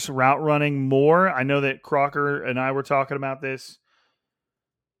dangerous route running more. I know that Crocker and I were talking about this.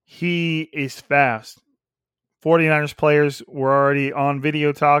 He is fast. 49ers players were already on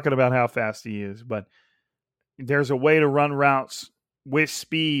video talking about how fast he is, but there's a way to run routes with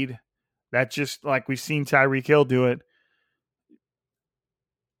speed that, just like we've seen Tyreek Hill do it,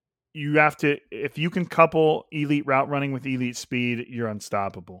 you have to, if you can couple elite route running with elite speed, you're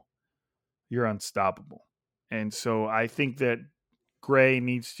unstoppable. You're unstoppable. And so I think that Gray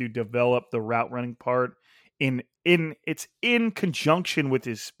needs to develop the route running part it's in conjunction with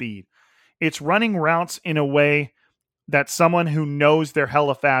his speed. It's running routes in a way that someone who knows they're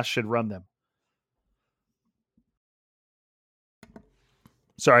hella fast should run them.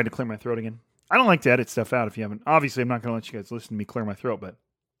 Sorry, I had to clear my throat again. I don't like to edit stuff out if you haven't. Obviously, I'm not going to let you guys listen to me clear my throat, but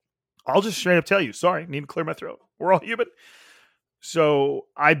I'll just straight up tell you, sorry, need to clear my throat. We're all human. So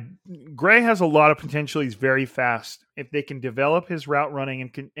Gray has a lot of potential. He's very fast. If they can develop his route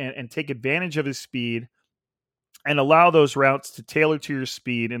running and take advantage of his speed and allow those routes to tailor to your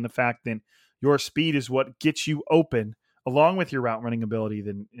speed, and the fact that your speed is what gets you open along with your route running ability,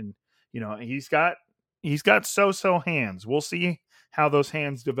 then he's got so-so hands. We'll see how those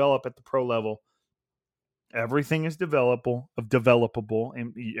hands develop at the pro level. Everything is developable,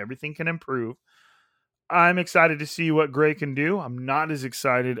 and everything can improve. I'm excited to see what Gray can do. I'm not as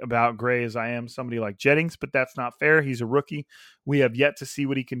excited about Gray as I am somebody like Jennings, but that's not fair. He's a rookie. We have yet to see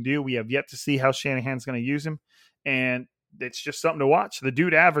what he can do. We have yet to see how Shanahan's going to use him, and it's just something to watch. The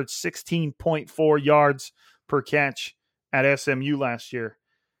dude averaged 16.4 yards per catch at SMU last year.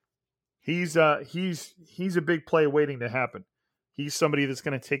 He's a big play waiting to happen. He's somebody that's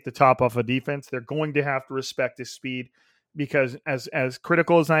going to take the top off a defense. They're going to have to respect his speed, because as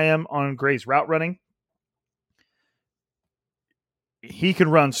critical as I am on Gray's route running, he can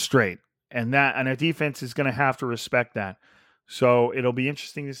run straight, and a defense is going to have to respect that. So it'll be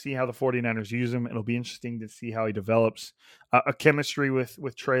interesting to see how the 49ers use him. It'll be interesting to see how he develops a chemistry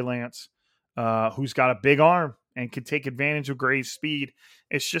with Trey Lance, who's got a big arm and can take advantage of Gray's speed.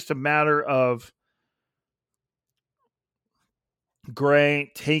 It's just a matter of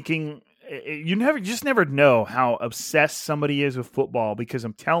Gray taking – you never know how obsessed somebody is with football, because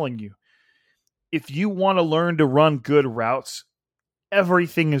I'm telling you, if you want to learn to run good routes,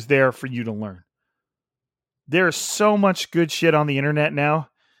 everything is there for you to learn. There's so much good shit on the internet now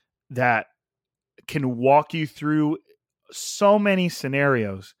that can walk you through so many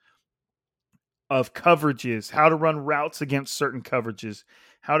scenarios of coverages, how to run routes against certain coverages,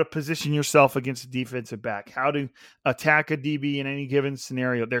 how to position yourself against a defensive back, how to attack a DB in any given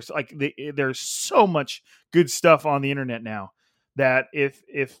scenario. There's so much good stuff on the internet now that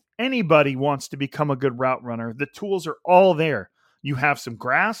if anybody wants to become a good route runner, the tools are all there. You have some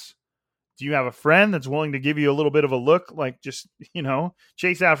grass. Do you have a friend that's willing to give you a little bit of a look? Like, just,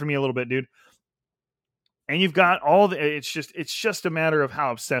 chase after me a little bit, dude. And you've got it's just a matter of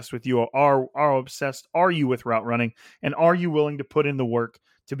how obsessed with you are obsessed are you with route running, and are you willing to put in the work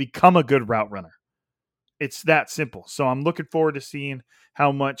to become a good route runner? It's that simple. So I'm looking forward to seeing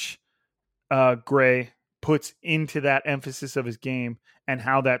how much Gray puts into that emphasis of his game and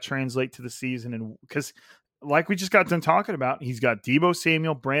how that translates to the season. And because, like we just got done talking about, he's got Deebo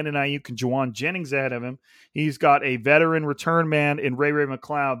Samuel, Brandon Ayuk, and Juwan Jennings ahead of him. He's got a veteran return man in Ray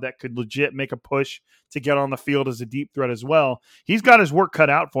McLeod that could legit make a push to get on the field as a deep threat as well. He's got his work cut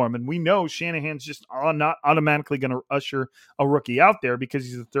out for him, and we know Shanahan's just not automatically going to usher a rookie out there because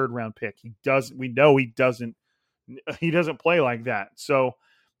he's a third-round pick. We know he doesn't play like that. So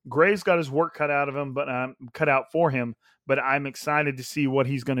Gray's got his work cut out for him, but I'm excited to see what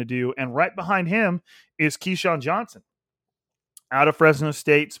he's going to do. And right behind him is Keyshawn Johnson, out of Fresno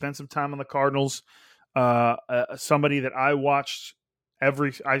State, spent some time on the Cardinals. Somebody that I watched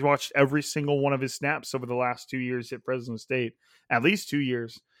every single one of his snaps over the last 2 years at Fresno State, at least 2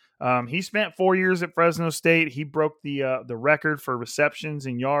 years. He spent 4 years at Fresno State. He broke the record for receptions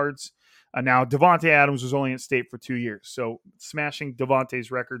and yards. Now, Davante Adams was only at State for 2 years, so smashing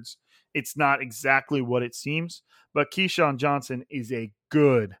Davante's records, it's not exactly what it seems, but Keyshawn Johnson is a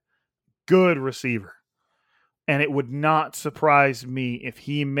good receiver, and it would not surprise me if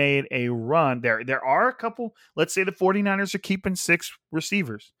he made a run. There are a couple, let's say the 49ers are keeping 6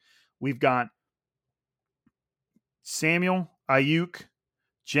 receivers. We've got Samuel, Ayuk,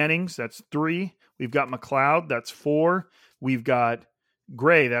 Jennings, that's 3. We've got McLeod, that's 4. We've got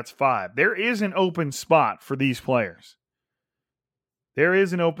Gray, that's 5. There is an open spot for these players. There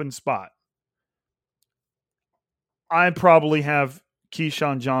is an open spot. I probably have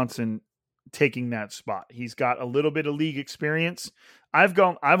Keyshawn Johnson taking that spot. He's got a little bit of league experience. I've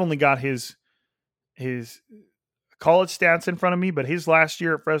only got his college stats in front of me, but his last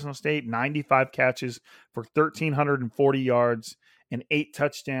year at Fresno State, 95 catches for 1,340 yards and 8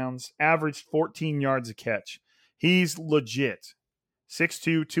 touchdowns, averaged 14 yards a catch. He's legit.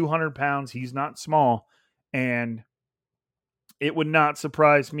 6'2", 200 pounds. He's not small. And it would not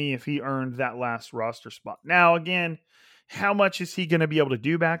surprise me if he earned that last roster spot. Now, again, how much is he going to be able to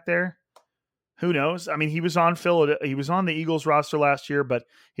do back there? Who knows? I mean, he was on the Eagles roster last year, but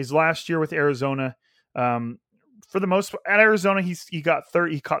his last year with Arizona, for the most part, at Arizona, he caught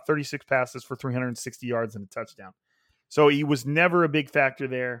 36 passes for 360 yards and a touchdown. So he was never a big factor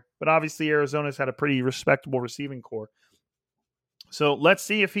there. But obviously, Arizona's had a pretty respectable receiving core. So let's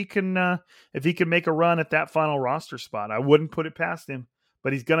see if he can make a run at that final roster spot. I wouldn't put it past him,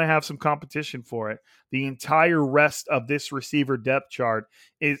 but he's going to have some competition for it. The entire rest of this receiver depth chart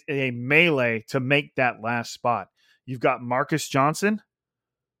is a melee to make that last spot. You've got Marcus Johnson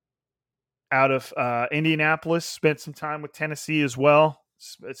out of Indianapolis, spent some time with Tennessee as well.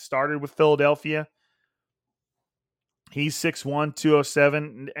 It started with Philadelphia. He's 6'1",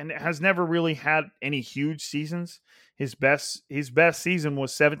 207, and has never really had any huge seasons. His best season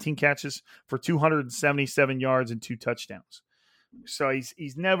was 17 catches for 277 yards and 2 touchdowns. So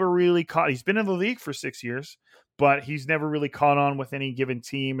he's never really caught. He's been in the league for 6 years, but he's never really caught on with any given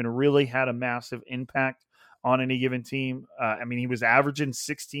team and really had a massive impact on any given team. I mean, he was averaging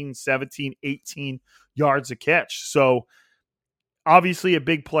 16, 17, 18 yards a catch. So obviously a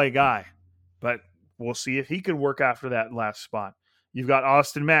big play guy, but we'll see if he can work after that last spot. You've got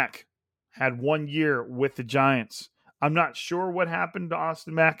Austin Mack, had 1 year with the Giants. I'm not sure what happened to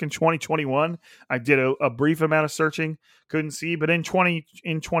Austin Mack in 2021. I did a brief amount of searching, couldn't see, but in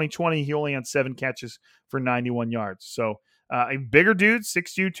 2020, he only had 7 catches for 91 yards. So a bigger dude,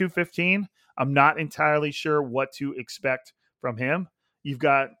 6'2", 215. I'm not entirely sure what to expect from him. You've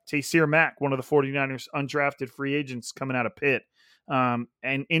got Taysir Mack, one of the 49ers undrafted free agents coming out of Pitt. And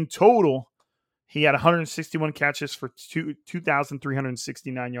in total, he had 161 catches for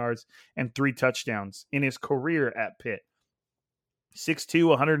 2,369 yards and 3 touchdowns in his career at Pitt. 6'2",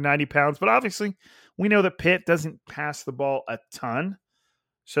 190 pounds. But obviously, we know that Pitt doesn't pass the ball a ton.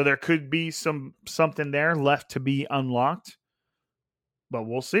 So there could be something there left to be unlocked. But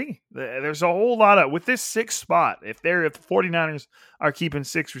we'll see. There's a whole lot of, with this 6th spot, if the 49ers are keeping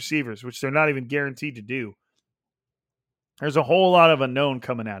 6 receivers, which they're not even guaranteed to do, there's a whole lot of unknown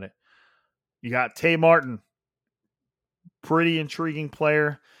coming at it. You got Tay Martin, pretty intriguing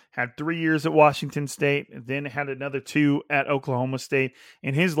player, had 3 years at Washington State, and then had another 2 at Oklahoma State.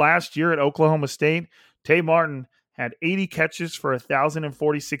 In his last year at Oklahoma State, Tay Martin had 80 catches for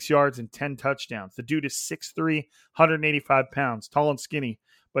 1,046 yards and 10 touchdowns. The dude is 6'3", 185 pounds, tall and skinny,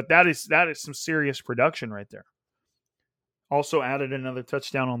 but that is some serious production right there. Also added another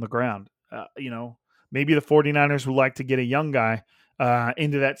touchdown on the ground. Maybe the 49ers would like to get a young guy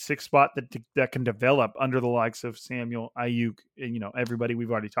into that 6th spot that can develop under the likes of Samuel, Ayuk, and everybody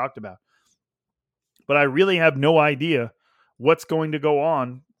we've already talked about. But I really have no idea what's going to go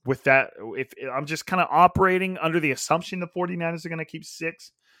on with that. If I'm just kind of operating under the assumption the 49ers are going to keep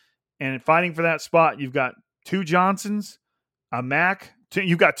 6 and fighting for that spot, you've got 2 Johnsons, a Mack.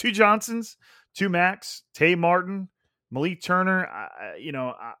 You've got 2 Johnsons, 2 Macks, Tay Martin, Malik Turner.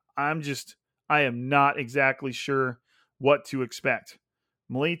 I am not exactly sure what to expect.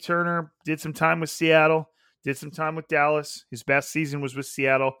 Malik Turner did some time with Seattle, did some time with Dallas. His best season was with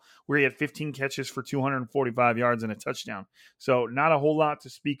Seattle, where he had 15 catches for 245 yards and a touchdown. So not a whole lot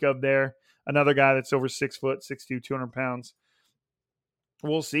to speak of there. Another guy that's over 6 foot, 6'2", 200 pounds.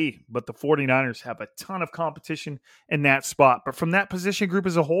 We'll see. But the 49ers have a ton of competition in that spot. But from that position group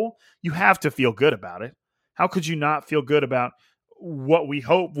as a whole, you have to feel good about it. How could you not feel good about what we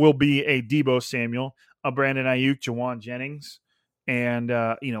hope will be a Deebo Samuel, a Brandon Ayuk, Jawan Jennings, and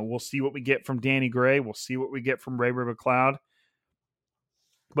we'll see what we get from Danny Gray. We'll see what we get from Ray McCloud.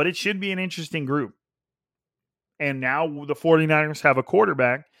 But it should be an interesting group. And now the 49ers have a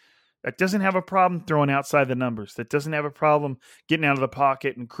quarterback that doesn't have a problem throwing outside the numbers, that doesn't have a problem getting out of the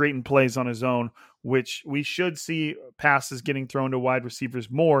pocket and creating plays on his own, which we should see passes getting thrown to wide receivers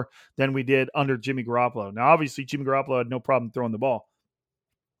more than we did under Jimmy Garoppolo. Now, obviously, Jimmy Garoppolo had no problem throwing the ball,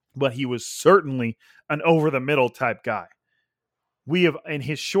 but he was certainly an over-the-middle type guy. We have, in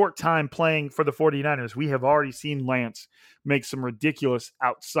his short time playing for the 49ers, we have already seen Lance make some ridiculous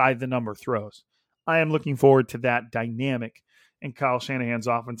outside-the-number throws. I am looking forward to that dynamic in Kyle Shanahan's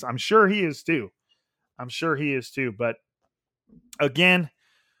offense. I'm sure he is too. But again,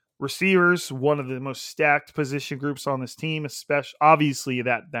 receivers, one of the most stacked position groups on this team, especially obviously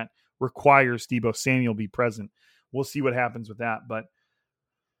that requires Deebo Samuel be present. We'll see what happens with that. But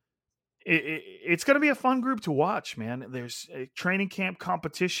it's going to be a fun group to watch, man. There's a training camp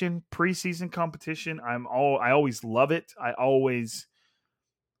competition, preseason competition. I always love it. I always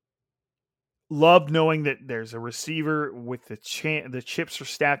love knowing that there's a receiver with the chips are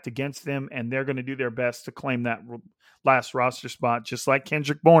stacked against them, and they're going to do their best to claim that last roster spot, just like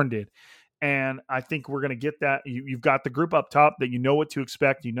Kendrick Bourne did. And I think we're going to get that. You've got the group up top that you know what to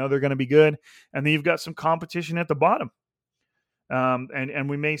expect. You know they're going to be good. And then you've got some competition at the bottom. And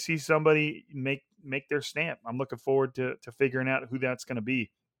we may see somebody make their stamp. I'm looking forward to figuring out who that's going to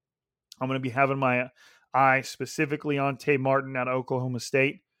be. I'm going to be having my eye specifically on Tay Martin out of Oklahoma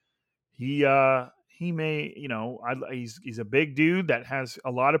State. He may, he's a big dude that has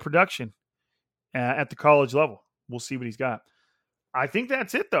a lot of production at the college level. We'll see what he's got. I think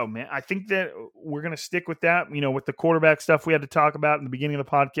that's it, though, man. I think that we're going to stick with that, with the quarterback stuff we had to talk about in the beginning of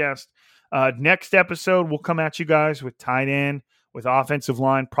the podcast. Next episode, we'll come at you guys with tight end, with offensive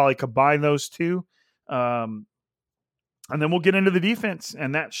line, probably combine those two. And then we'll get into the defense,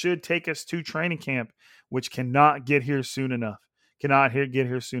 and that should take us to training camp, which cannot get here soon enough.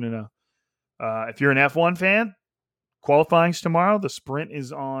 If you're an F1 fan, qualifying's tomorrow. The sprint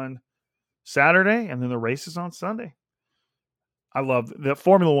is on Saturday, and then the race is on Sunday. I love the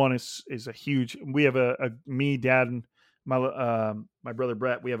Formula One is a huge. We have me, Dad, and my brother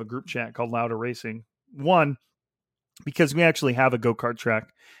Brett. We have a group chat called Louder Racing. One, because we actually have a go-kart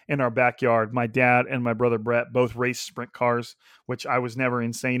track in our backyard. My dad and my brother Brett both race sprint cars, which I was never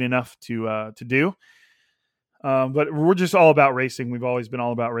insane enough to do. But we're just all about racing. We've always been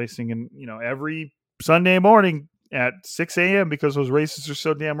all about racing, and every Sunday morning at 6 a.m. because those races are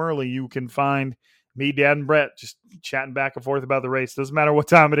so damn early, you can find me, Dad, and Brett just chatting back and forth about the race. Doesn't matter what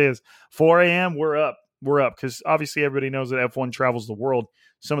time it is. 4 a.m., we're up. Because obviously everybody knows that F1 travels the world.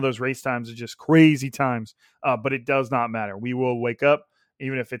 Some of those race times are just crazy times, but it does not matter. We will wake up.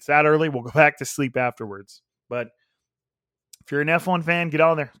 Even if it's that early, we'll go back to sleep afterwards. But if you're an F1 fan, get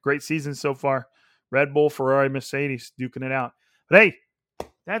on there. Great season so far. Red Bull, Ferrari, Mercedes, duking it out. But hey,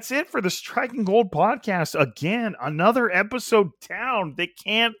 that's it for the Striking Gold podcast. Again, another episode down. They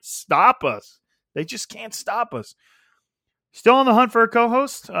can't stop us. They just can't stop us. Still on the hunt for a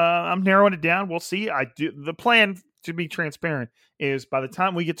co-host. I'm narrowing it down. We'll see. The plan, to be transparent, is by the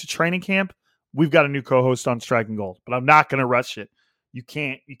time we get to training camp, we've got a new co-host on Striking Gold. But I'm not going to rush it. You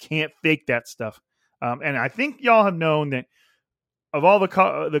can't fake that stuff. And I think y'all have known that of all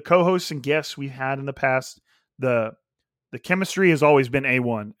the co-hosts and guests we've had in the past, the chemistry has always been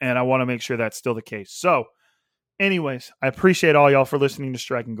A1, and I want to make sure that's still the case. So, anyways, I appreciate all y'all for listening to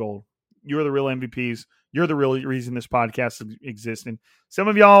Striking Gold. You're the real MVPs. You're the real reason this podcast exists. And some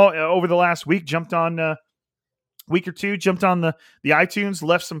of y'all over the last week jumped on week or two, jumped on the iTunes,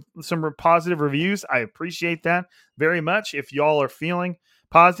 left some positive reviews. I appreciate that very much. If y'all are feeling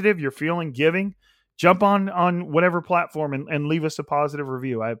positive, you're feeling giving, jump on whatever platform and leave us a positive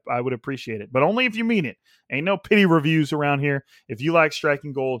review. I would appreciate it, but only if you mean it. Ain't no pity reviews around here. If you like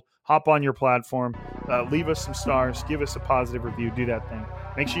Striking Gold, hop on your platform, leave us some stars, give us a positive review, do that thing.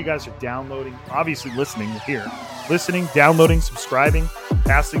 Make sure you guys are downloading, obviously listening here, downloading, subscribing,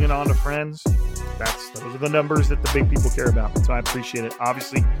 passing it on to friends. Those are the numbers that the big people care about. So I appreciate it.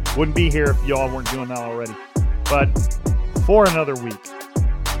 Obviously, wouldn't be here if y'all weren't doing that already. But for another week,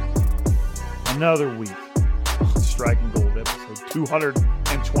 Striking Gold episode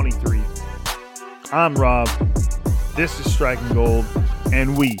 223. I'm Rob. This is Striking Gold,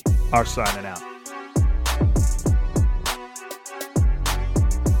 and we are signing out.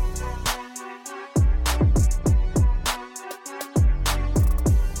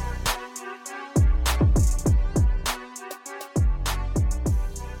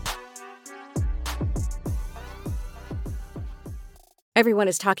 Everyone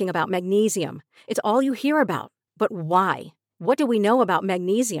is talking about magnesium. It's all you hear about. But why? What do we know about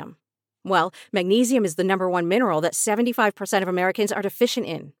magnesium? Well, magnesium is the number one mineral that 75% of Americans are deficient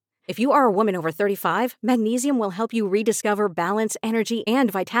in. If you are a woman over 35, magnesium will help you rediscover balance, energy, and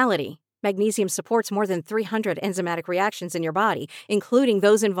vitality. Magnesium supports more than 300 enzymatic reactions in your body, including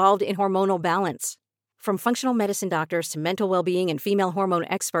those involved in hormonal balance. From functional medicine doctors to mental well-being and female hormone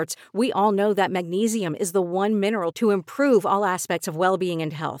experts, we all know that magnesium is the one mineral to improve all aspects of well-being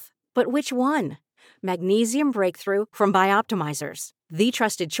and health. But which one? Magnesium Breakthrough from Bioptimizers, the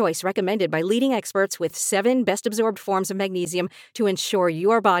trusted choice recommended by leading experts with 7 best-absorbed forms of magnesium to ensure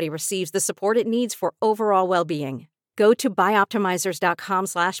your body receives the support it needs for overall well-being. Go to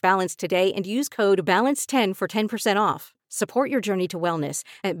bioptimizers.com/balance today and use code BALANCE10 for 10% off. Support your journey to wellness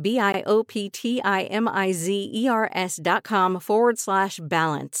at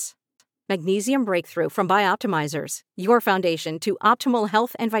bioptimizers.com/balance. Magnesium Breakthrough from Bioptimizers, your foundation to optimal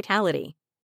health and vitality.